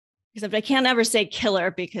except I can't ever say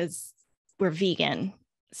killer because we're vegan.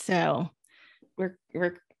 So we're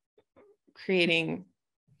creating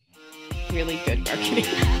really good marketing.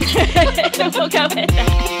 We'll go with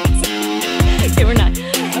that. Okay, we're not.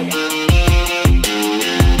 Okay.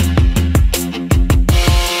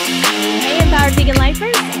 Hey, Empowered Vegan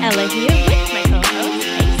Lifers. Ella here with my co-host.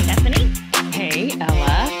 Hey, Stephanie. Hey,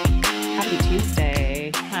 Ella. Happy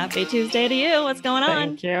Tuesday. Happy Tuesday to you. What's going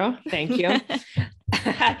on? Thank you.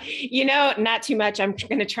 Not too much. I'm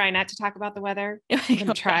going to try not to talk about the weather. I'm going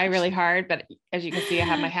to try really hard, but as you can see, I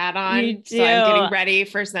have my hat on. So I'm getting ready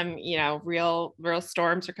for some, real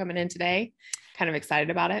storms are coming in today. Kind of excited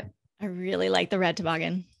about it. I really like the red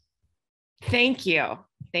toboggan. Thank you.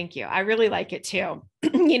 I really like it too.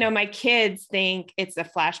 My kids think it's a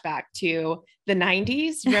flashback to the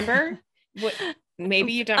 90s. Remember?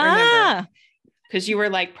 Maybe you don't remember because you were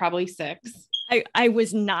like probably 6. I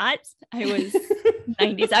was not. I was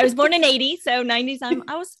 90s. I was born in 80. So 90s,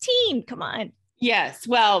 I was teen. Come on. Yes.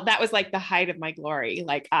 Well, that was like the height of my glory.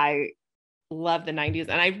 Like I love the 90s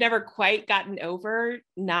and I've never quite gotten over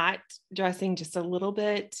not dressing just a little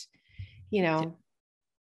bit, grunge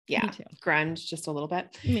just a little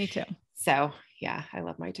bit. Me too. So yeah, I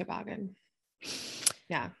love my toboggan.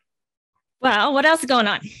 Yeah. Well, what else is going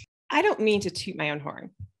on? I don't mean to toot my own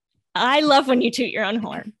horn. I love when you toot your own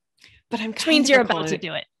horn. But means you're about to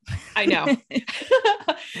do it. I know.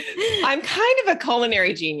 I'm kind of a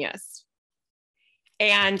culinary genius.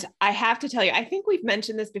 And I have to tell you, I think we've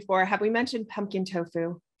mentioned this before. Have we mentioned pumpkin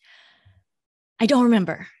tofu? I don't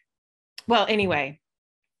remember. Well, anyway,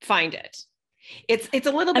 find it. It's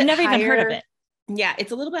a little bit I've never higher. even heard of it. Yeah,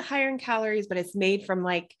 it's a little bit higher in calories, but it's made from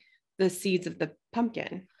like the seeds of the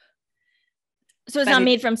pumpkin. So it's not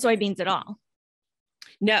made from soybeans at all?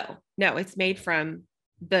 No, it's made from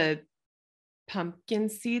the pumpkin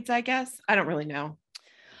seeds, I guess. I don't really know.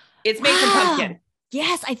 It's made from pumpkin.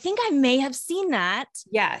 Yes, I think I may have seen that.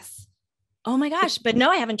 Yes. Oh my gosh, but no,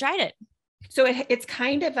 I haven't tried it. So it has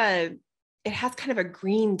kind of a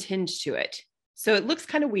green tinge to it. So it looks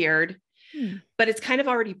kind of weird, but it's kind of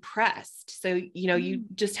already pressed. So, you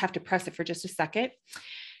just have to press it for just a second.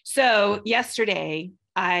 So yesterday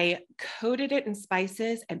I coated it in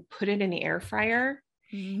spices and put it in the air fryer.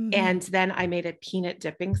 And then I made a peanut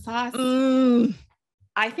dipping sauce.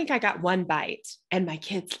 I think I got one bite and my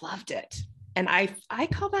kids loved it. And I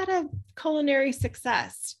call that a culinary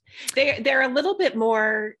success. They're a little bit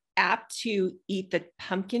more apt to eat the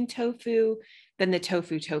pumpkin tofu than the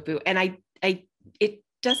tofu. And it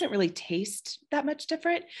doesn't really taste that much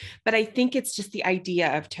different, but I think it's just the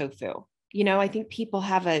idea of tofu. I think people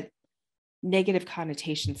have a negative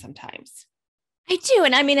connotation sometimes. I do.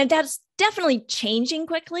 And I mean, that's definitely changing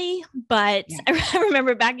quickly, but yeah. I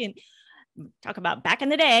remember back in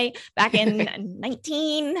the day, back in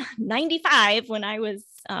 1995, when I was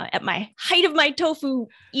at my height of my tofu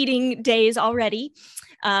eating days already.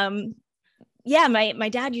 My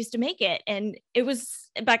dad used to make it, and it was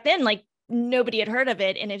back then, like nobody had heard of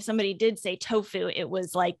it. And if somebody did say tofu, it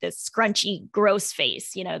was like this scrunchy, gross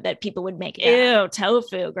face, that people would make. Ew,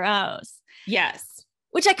 tofu, gross. Yes.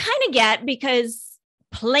 Which I kind of get because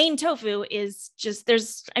plain tofu is just,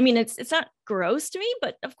 it's not gross to me,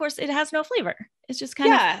 but of course it has no flavor. It's just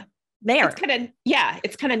kind of there. It's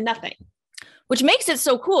kind of nothing. Which makes it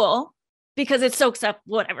so cool because it soaks up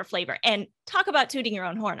whatever flavor. And talk about tooting your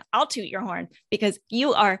own horn. I'll toot your horn because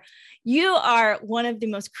you are one of the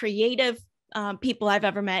most creative people I've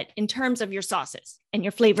ever met in terms of your sauces and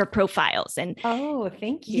your flavor profiles. And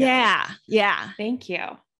thank you. Yeah. Thank you.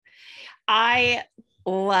 I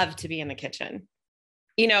love to be in the kitchen.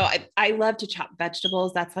 I love to chop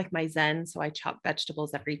vegetables. That's like my zen. So I chop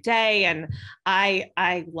vegetables every day and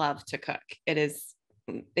I love to cook.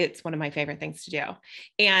 It's one of my favorite things to do.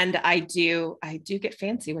 And I do get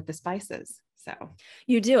fancy with the spices. So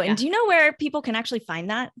you do. And do you know where people can actually find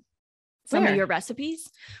that? Some of your recipes?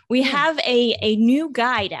 We have a new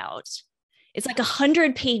guide out. It's like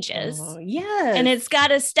 100 pages. Oh, yes. And it's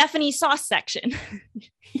got a Stephanie sauce section.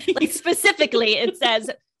 Like specifically, it says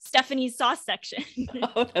Stephanie's sauce section.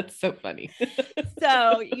 Oh, that's so funny.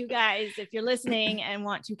 So you guys, if you're listening and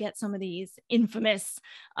want to get some of these infamous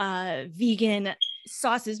vegan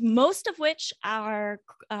sauces, most of which are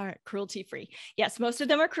cruelty-free. Yes, most of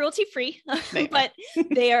them are cruelty-free, but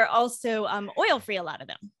they are also oil-free, a lot of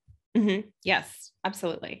them. Mm-hmm. Yes,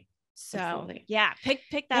 absolutely. So absolutely.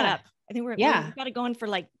 Pick that up. I think we've got it going for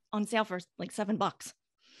on sale for like $7.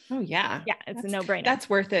 Oh yeah. Yeah. It's a no-brainer. That's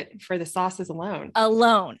worth it for the sauces alone.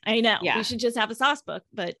 I know. Yeah. We should just have a sauce book,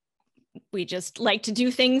 but we just like to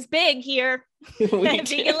do things big here at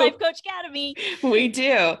Vegan Life Coach Academy. We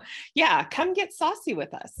do. Yeah. Come get saucy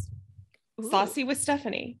with us. Ooh. Saucy with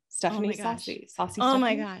Stephanie. Oh my Stephanie gosh. Saucy. Saucy Oh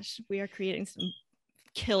my Stephanie. gosh. We are creating some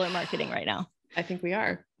killer marketing right now. I think we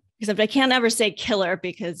are. Except I can't ever say killer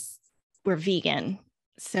because we're vegan.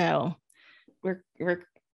 So We're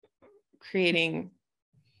creating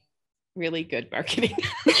really good marketing.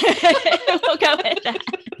 we'll go with that.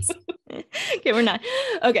 Okay, we're not.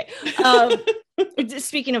 Okay.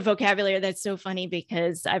 Speaking of vocabulary, that's so funny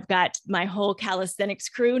because I've got my whole calisthenics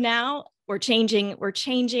crew now. We're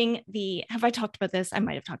changing the, have I talked about this? I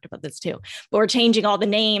might have talked about this too, but we're changing all the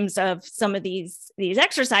names of some of these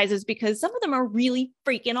exercises because some of them are really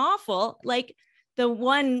freaking awful. Like the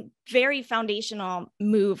one very foundational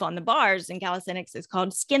move on the bars in calisthenics is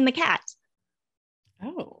called skin the cat.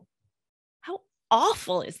 Oh, how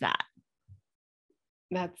awful is that?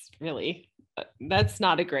 That's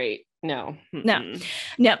not a great, no. No.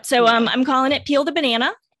 So I'm calling it peel the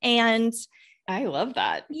banana. And I love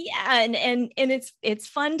that. Yeah. And it's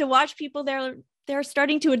fun to watch people they're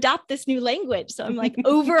starting to adopt this new language. So I'm like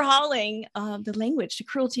overhauling the language to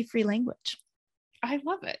cruelty-free language. I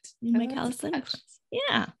love it. In my calisthenics.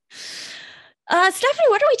 Yeah. Stephanie,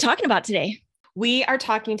 what are we talking about today? We are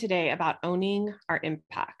talking today about owning our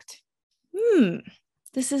impact.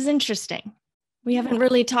 This is interesting. We haven't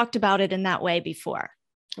really talked about it in that way before.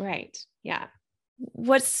 Right. Yeah.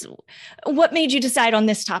 What made you decide on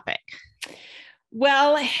this topic?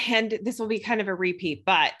 Well, and this will be kind of a repeat,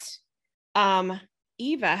 but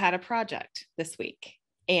Eva had a project this week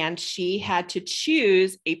and she had to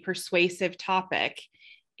choose a persuasive topic.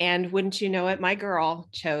 And wouldn't you know it, my girl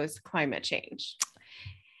chose climate change.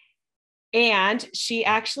 And she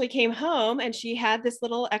actually came home and she had this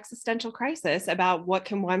little existential crisis about what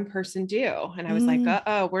can one person do. And I was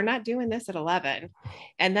like, we're not doing this at 11.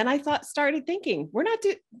 And then I started thinking, we're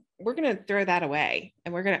going to throw that away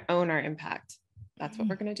and we're going to own our impact. That's what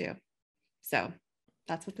we're going to do. So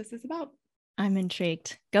that's what this is about. I'm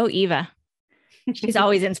intrigued. Go Eva. She's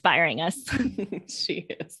always inspiring us. She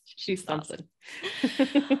is. She's something.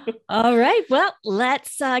 All right. Well,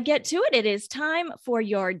 let's get to it. It is time for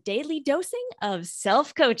your daily dosing of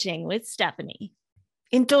self-coaching with Stephanie.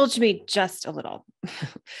 Indulge me just a little.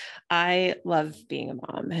 I love being a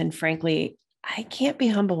mom. And frankly, I can't be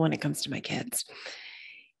humble when it comes to my kids.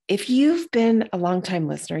 If you've been a longtime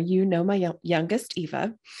listener, you know my youngest,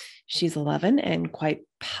 Eva. She's 11 and quite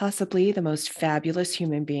possibly the most fabulous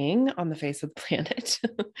human being on the face of the planet.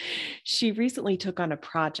 She recently took on a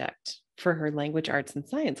project for her language arts and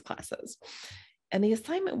science classes. And the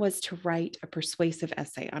assignment was to write a persuasive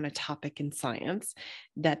essay on a topic in science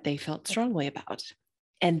that they felt strongly about,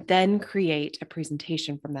 and then create a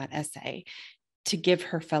presentation from that essay to give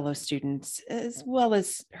her fellow students as well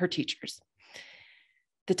as her teachers.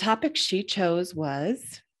 The topic she chose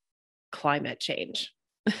was climate change.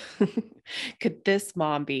 Could this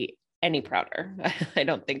mom be any prouder? I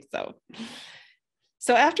don't think so.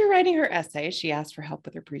 So after writing her essay, she asked for help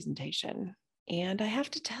with her presentation. And I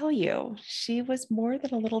have to tell you, she was more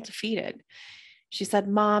than a little defeated. She said,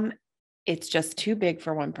 "Mom, it's just too big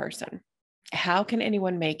for one person. How can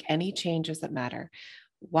anyone make any changes that matter?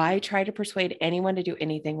 Why try to persuade anyone to do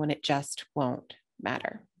anything when it just won't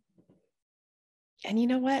matter?" And you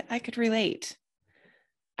know what? I could relate.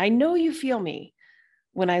 I know you feel me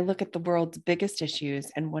when I look at the world's biggest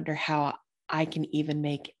issues and wonder how I can even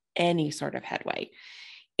make any sort of headway,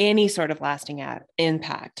 any sort of lasting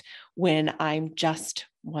impact when I'm just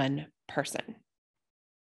one person.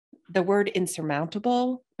 The word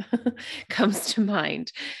insurmountable comes to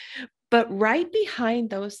mind, but right behind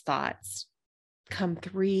those thoughts come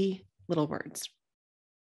three little words: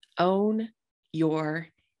 own your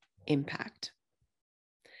impact.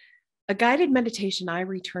 A guided meditation I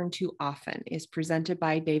return to often is presented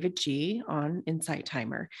by David G. on Insight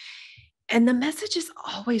Timer. And the message is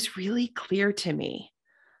always really clear to me.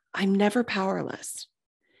 I'm never powerless.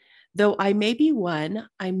 Though I may be one,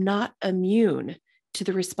 I'm not immune to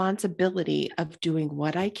the responsibility of doing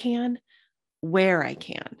what I can, where I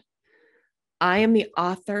can. I am the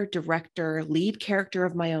author, director, lead character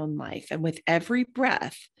of my own life. And with every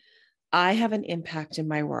breath, I have an impact in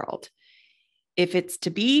my world. If it's to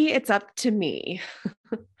be, it's up to me.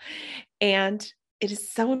 And it is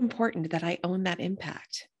so important that I own that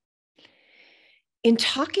impact. In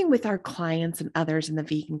talking with our clients and others in the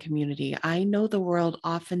vegan community, I know the world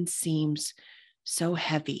often seems so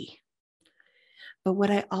heavy. But what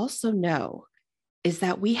I also know is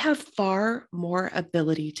that we have far more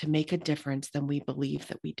ability to make a difference than we believe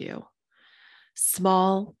that we do.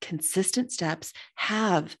 Small, consistent steps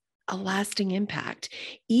have a lasting impact,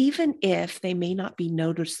 even if they may not be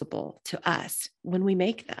noticeable to us when we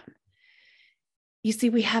make them. You see,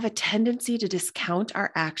 we have a tendency to discount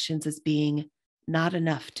our actions as being not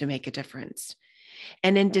enough to make a difference.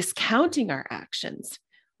 And in discounting our actions,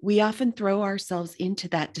 we often throw ourselves into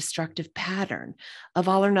that destructive pattern of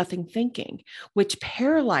all or nothing thinking, which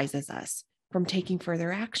paralyzes us from taking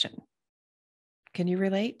further action. Can you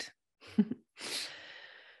relate?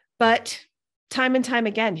 But time and time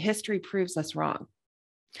again, history proves us wrong.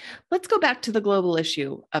 Let's go back to the global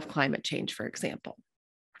issue of climate change, for example.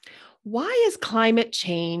 Why is climate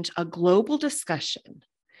change a global discussion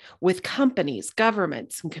with companies,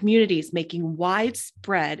 governments, and communities making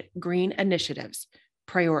widespread green initiatives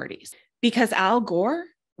priorities? Because Al Gore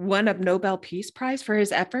won a Nobel Peace Prize for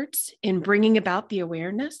his efforts in bringing about the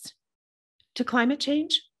awareness to climate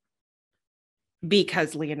change?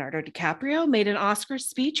 Because Leonardo DiCaprio made an Oscar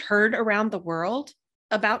speech heard around the world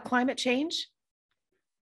about climate change?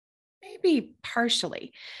 Maybe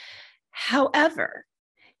partially. However,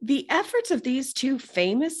 the efforts of these two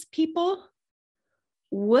famous people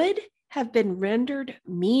would have been rendered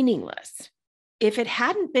meaningless if it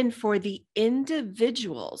hadn't been for the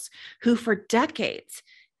individuals who for decades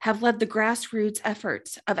have led the grassroots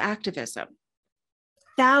efforts of activism.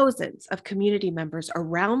 Thousands of community members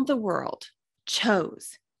around the world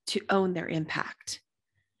chose to own their impact,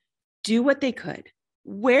 do what they could,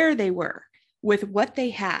 where they were, with what they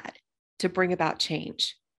had to bring about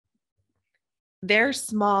change. Their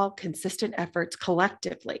small, consistent efforts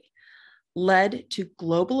collectively led to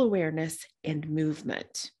global awareness and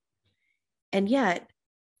movement. And yet,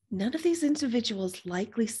 none of these individuals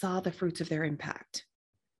likely saw the fruits of their impact.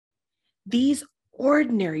 These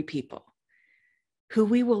ordinary people, who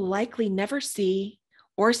we will likely never see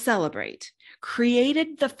or celebrate,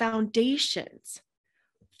 created the foundations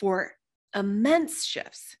for immense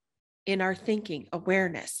shifts in our thinking,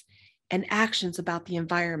 awareness, and actions about the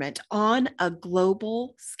environment on a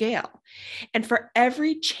global scale. And for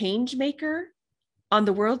every change maker on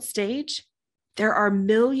the world stage, there are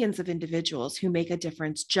millions of individuals who make a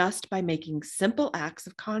difference just by making simple acts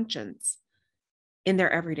of conscience in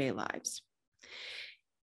their everyday lives.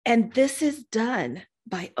 And this is done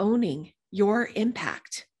by owning your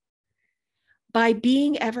impact, by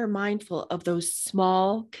being ever mindful of those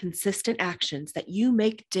small, consistent actions that you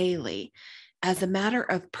make daily as a matter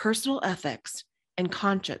of personal ethics and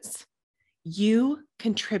conscience. You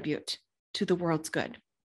contribute to the world's good.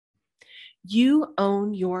 You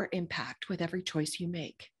own your impact with every choice you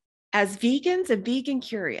make. As vegans and vegan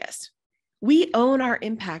curious, we own our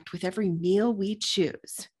impact with every meal we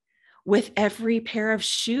choose, with every pair of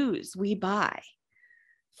shoes we buy.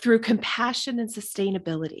 Through compassion and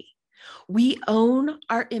sustainability, we own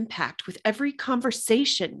our impact with every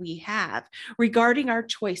conversation we have regarding our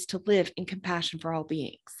choice to live in compassion for all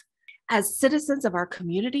beings. As citizens of our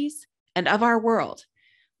communities and of our world,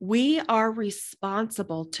 we are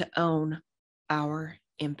responsible to own our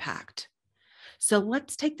impact. So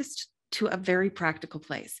let's take this to a very practical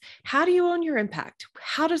place. How do you own your impact?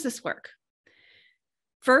 How does this work?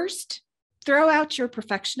 First, throw out your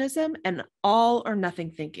perfectionism and all or nothing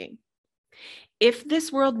thinking. If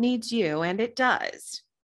this world needs you, and it does,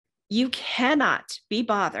 you cannot be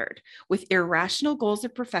bothered with irrational goals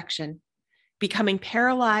of perfection, becoming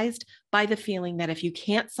paralyzed by the feeling that if you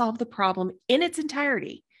can't solve the problem in its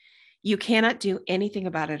entirety, you cannot do anything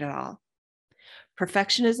about it at all.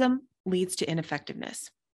 Perfectionism leads to ineffectiveness.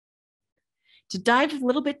 To dive a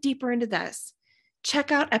little bit deeper into this,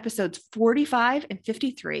 check out episodes 45 and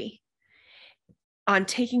 53 on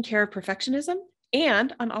taking care of perfectionism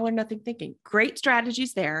and on all or nothing thinking. Great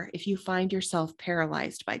strategies there if you find yourself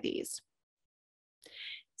paralyzed by these.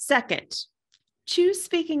 Second, choose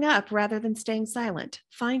speaking up rather than staying silent.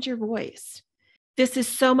 Find your voice. This is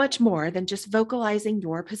so much more than just vocalizing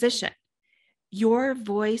your position. Your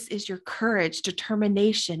voice is your courage,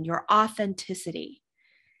 determination, your authenticity.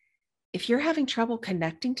 If you're having trouble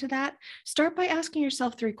connecting to that, start by asking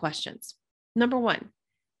yourself 3 questions. Number 1,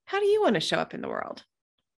 how do you want to show up in the world?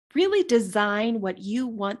 Really design what you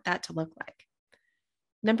want that to look like.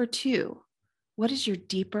 Number 2, what is your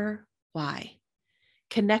deeper why?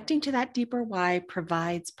 Connecting to that deeper why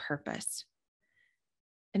provides purpose.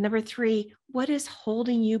 And number 3, what is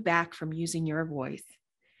holding you back from using your voice?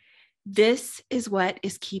 This is what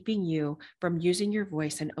is keeping you from using your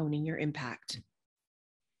voice and owning your impact.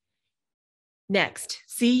 Next,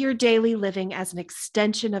 see your daily living as an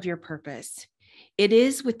extension of your purpose. It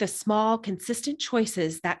is with the small, consistent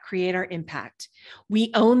choices that create our impact.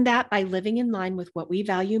 We own that by living in line with what we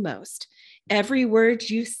value most. Every word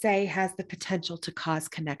you say has the potential to cause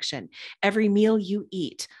connection. Every meal you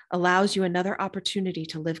eat allows you another opportunity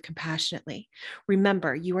to live compassionately.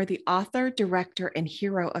 Remember, you are the author, director, and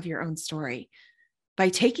hero of your own story. By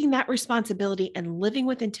taking that responsibility and living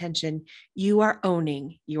with intention, you are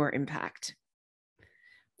owning your impact.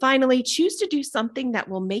 Finally, choose to do something that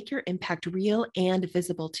will make your impact real and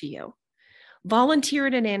visible to you. Volunteer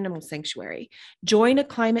at an animal sanctuary, join a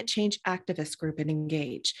climate change activist group and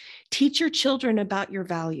engage. Teach your children about your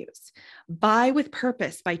values. Buy with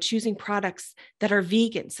purpose by choosing products that are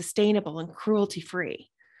vegan, sustainable, and cruelty-free.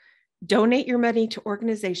 Donate your money to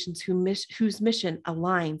organizations whose mission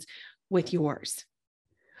aligns with yours.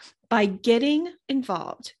 By getting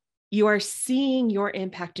involved, you are seeing your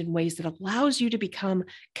impact in ways that allows you to become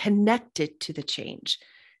connected to the change,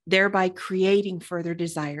 thereby creating further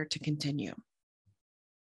desire to continue.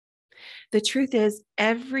 The truth is,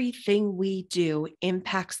 everything we do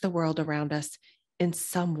impacts the world around us in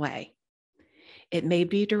some way. It may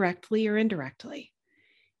be directly or indirectly.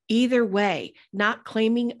 Either way, not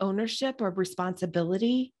claiming ownership or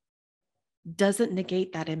responsibility doesn't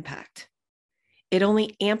negate that impact. It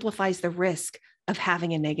only amplifies the risk of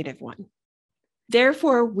having a negative one.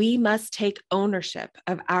 Therefore, we must take ownership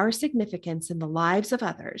of our significance in the lives of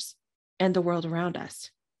others and the world around us.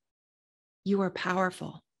 You are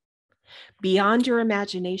powerful. Beyond your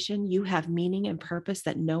imagination, you have meaning and purpose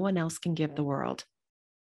that no one else can give the world.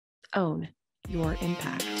 Own your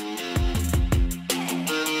impact.